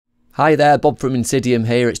Hi there, Bob from Insidium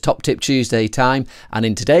here. It's Top Tip Tuesday time, and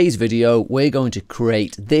in today's video we're going to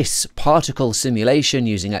create this particle simulation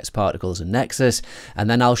using xParticles and Nexus, and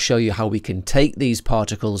then I'll show you how we can take these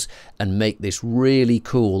particles and make this really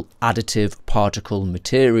cool additive particle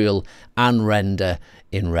material and render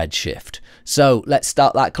in Redshift. So let's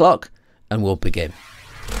start that clock and we'll begin.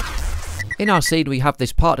 In our scene we have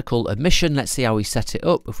this particle emission. Let's see how we set it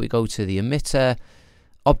up. If we go to the emitter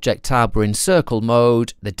Object tab, we're in circle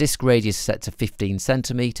mode. The disk radius is set to 15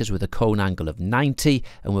 centimeters with a cone angle of 90,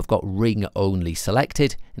 and we've got ring only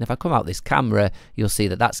selected. And if I come out this camera, you'll see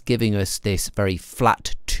that that's giving us this very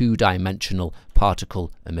flat two-dimensional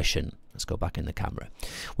particle emission. Let's go back in the camera.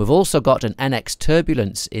 We've also got an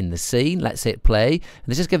nxTurbulence in the scene. Let's hit play. And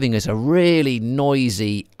this is giving us a really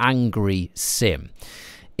noisy, angry sim.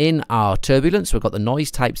 In our turbulence, we've got the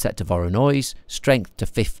noise type set to Voronoi, strength to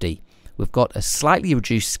 50. We've got a slightly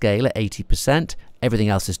reduced scale at 80%. Everything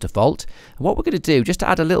else is default. And what we're going to do, just to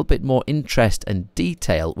add a little bit more interest and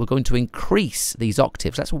detail, we're going to increase these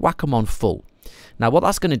octaves. Let's whack them on full. Now what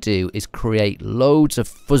that's going to do is create loads of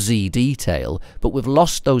fuzzy detail, but we've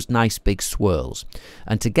lost those nice big swirls.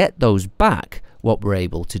 And to get those back, what we're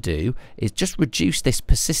able to do is just reduce this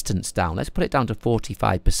persistence down. Let's put it down to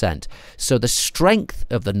 45%. So the strength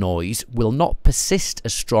of the noise will not persist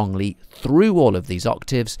as strongly through all of these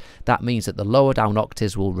octaves. That means that the lower down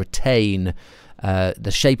octaves will retain, the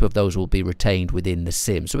shape of those will be retained within the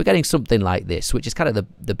sim. So we're getting something like this, which is kind of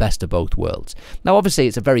the best of both worlds. Now obviously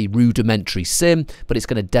it's a very rudimentary sim, but it's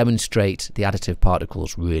going to demonstrate the additive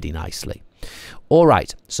particles really nicely.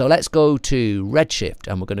 Alright, so let's go to Redshift,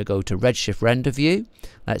 and we're going to go to Redshift render view.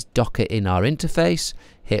 Let's dock it in our interface,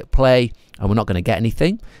 hit play, and we're not going to get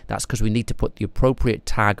anything. That's because we need to put the appropriate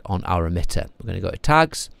tag on our emitter. We're going to go to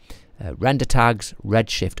tags, render tags,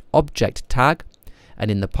 Redshift object tag, and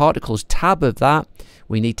in the particles tab of that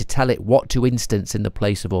we need to tell it what to instance in the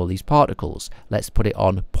place of all these particles. Let's put it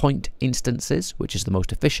on point instances, which is the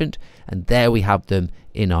most efficient, and there we have them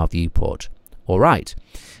in our viewport. Alright,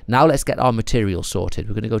 now let's get our material sorted.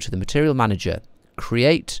 We're going to go to the material manager,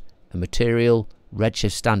 create a material,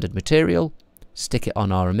 Redshift standard material, stick it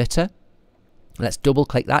on our emitter. Let's double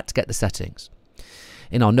click that to get the settings.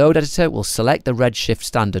 In our node editor, we'll select the Redshift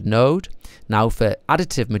standard node. Now for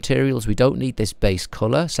additive materials, we don't need this base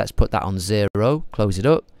color, so let's put that on 0, close it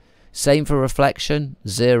up. Same for reflection,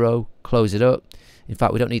 0, close it up. In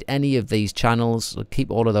fact, we don't need any of these channels, we'll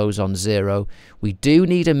keep all of those on 0. We do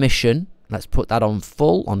need emission. Let's put that on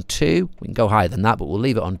full, on 2. We can go higher than that, but we'll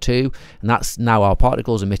leave it on 2. And that's now our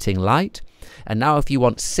particles emitting light. And now if you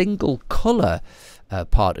want single color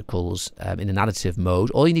particles in an additive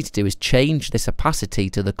mode, all you need to do is change this opacity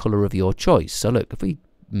to the color of your choice. So look, if we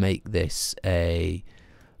make this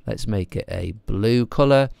let's make it a blue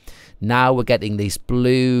color. Now we're getting this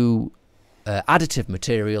blue additive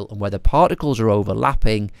material, and where the particles are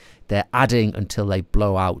overlapping, they're adding until they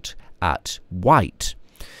blow out at white.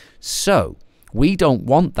 So we don't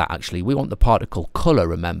want that actually, we want the particle color.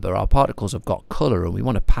 Remember, our particles have got color and we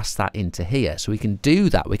want to pass that into here. So we can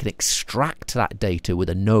do that, we can extract that data with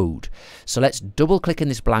a node. So let's double click in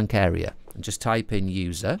this blank area and just type in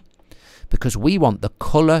user, because we want the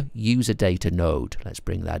color user data node. Let's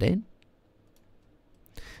bring that in.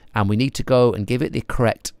 And we need to go and give it the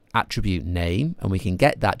correct attribute name, and we can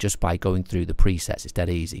get that just by going through the presets. It's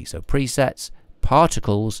dead easy. So presets,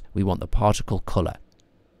 particles, we want the particle color.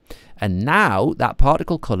 And now that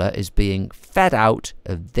particle color is being fed out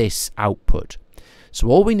of this output. So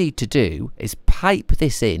all we need to do is pipe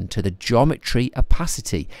this into the geometry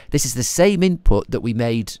opacity. This is the same input that we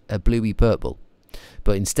made a bluey purple,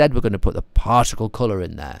 but instead we're going to put the particle color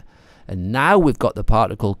in there. And now we've got the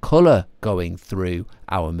particle color going through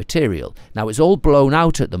our material. Now it's all blown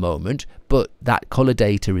out at the moment, but that color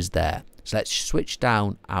data is there. So let's switch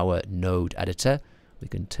down our node editor. We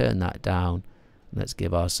can turn that down. Let's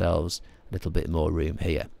give ourselves a little bit more room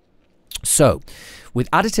here. So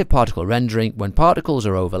with additive particle rendering, when particles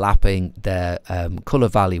are overlapping, their color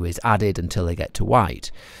value is added until they get to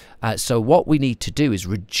white. So what we need to do is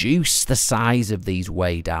reduce the size of these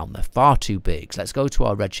way down. They're far too big. So let's go to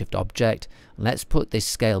our Redshift object and let's put this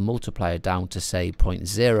scale multiplier down to say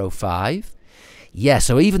 0.05. Yeah,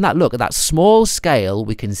 so even that, look at that small scale,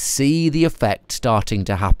 we can see the effect starting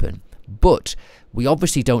to happen. But we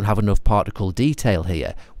obviously don't have enough particle detail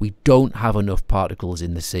here. We don't have enough particles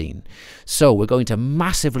in the scene. So we're going to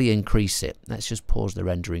massively increase it. Let's just pause the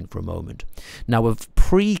rendering for a moment. Now we've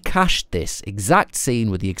pre-cached this exact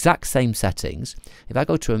scene with the exact same settings. If I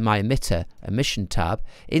go to my emitter, emission tab,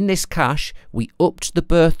 in this cache we upped the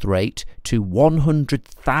birth rate to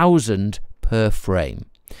 100,000 per frame.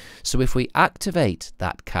 So if we activate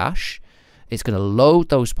that cache, it's going to load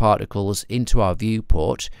those particles into our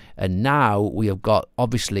viewport, and now we have got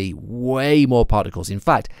obviously way more particles. In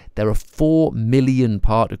fact, there are 4 million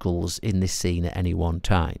particles in this scene at any one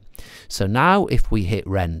time. So now if we hit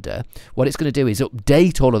render, what it's going to do is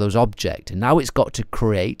update all of those objects, and now it's got to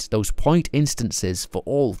create those point instances for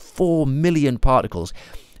all 4 million particles.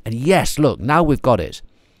 And yes, look, now we've got it.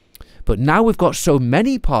 But now we've got so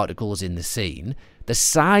many particles in the scene, the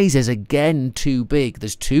size is again too big.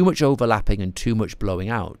 There's too much overlapping and too much blowing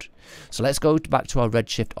out. So let's go back to our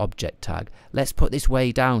Redshift object tag. Let's put this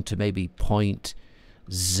way down to maybe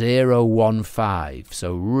 0.015,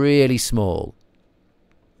 so really small.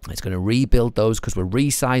 It's going to rebuild those because we're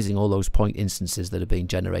resizing all those point instances that are being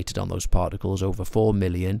generated on those particles, over 4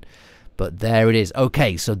 million. But there it is.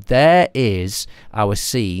 Okay, so there is our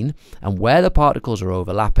scene, and where the particles are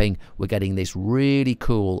overlapping, we're getting this really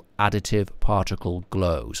cool additive particle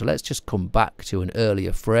glow. So let's just come back to an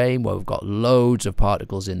earlier frame where we've got loads of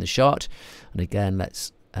particles in the shot. And again,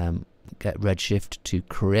 let's get Redshift to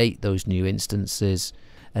create those new instances.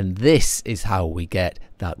 And this is how we get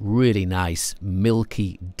that really nice,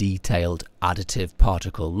 milky, detailed additive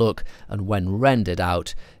particle look. And when rendered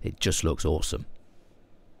out, it just looks awesome.